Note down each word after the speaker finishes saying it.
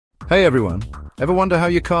Hey everyone, ever wonder how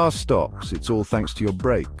your car stops? It's all thanks to your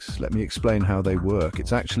brakes. Let me explain how they work.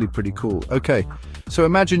 It's actually pretty cool. Okay, so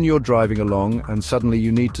imagine you're driving along and suddenly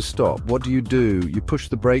you need to stop. What do? You push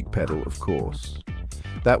the brake pedal, of course.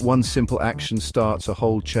 That one simple action starts a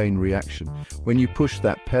whole chain reaction. When you push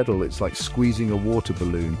that pedal, it's like squeezing a water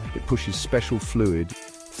balloon. It pushes special fluid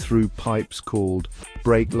through pipes called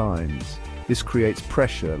brake lines. This creates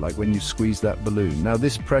pressure, like when you squeeze that balloon. Now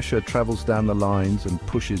this pressure travels down the lines and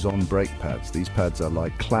pushes on brake pads. These pads are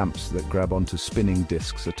like clamps that grab onto spinning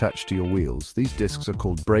discs attached to your wheels. These discs are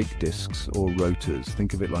called brake discs or rotors.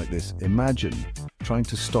 Think of it like this. Imagine trying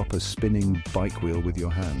to stop a spinning bike wheel with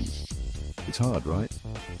your hands. It's hard, right?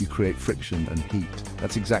 You create friction and heat.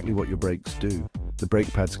 That's exactly what your brakes do. The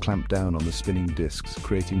brake pads clamp down on the spinning discs,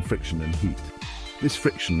 creating friction and heat. This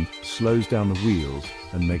friction slows down the wheels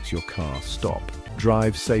and makes your car stop.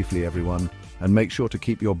 Drive safely, everyone, and make sure to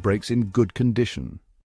keep your brakes in good condition.